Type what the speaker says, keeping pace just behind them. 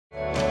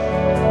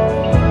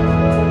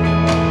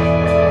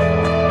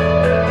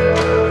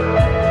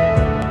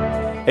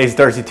Hey, it's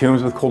Darcy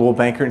Toombs with Coldwell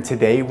Banker, and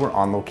today we're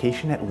on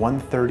location at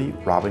 130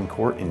 Robin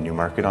Court in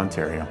Newmarket,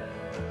 Ontario.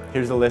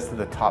 Here's a list of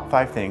the top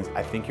 5 things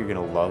I think you're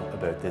gonna love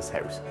about this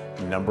house.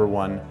 Number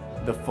 1,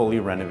 the fully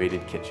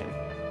renovated kitchen.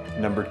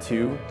 Number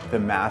 2, the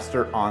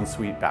master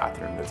ensuite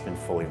bathroom that's been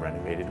fully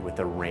renovated with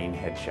a rain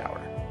head shower.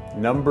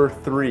 Number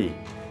 3,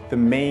 the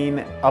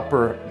main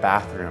upper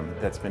bathroom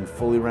that's been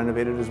fully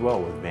renovated as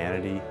well with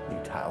vanity,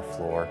 new tile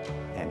floor,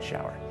 and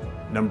shower.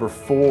 Number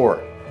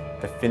 4,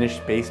 the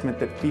finished basement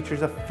that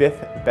features a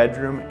 5th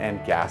bedroom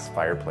and gas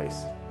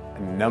fireplace.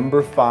 And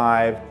number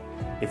 5,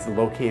 it's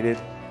located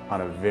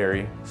on a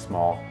very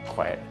small,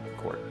 quiet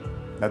court.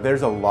 Now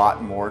there's a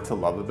lot more to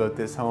love about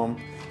this home,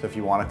 so if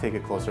you want to take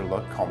a closer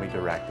look, call me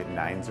direct at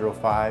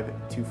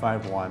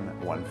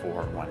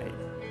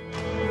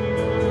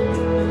 905-251-1418.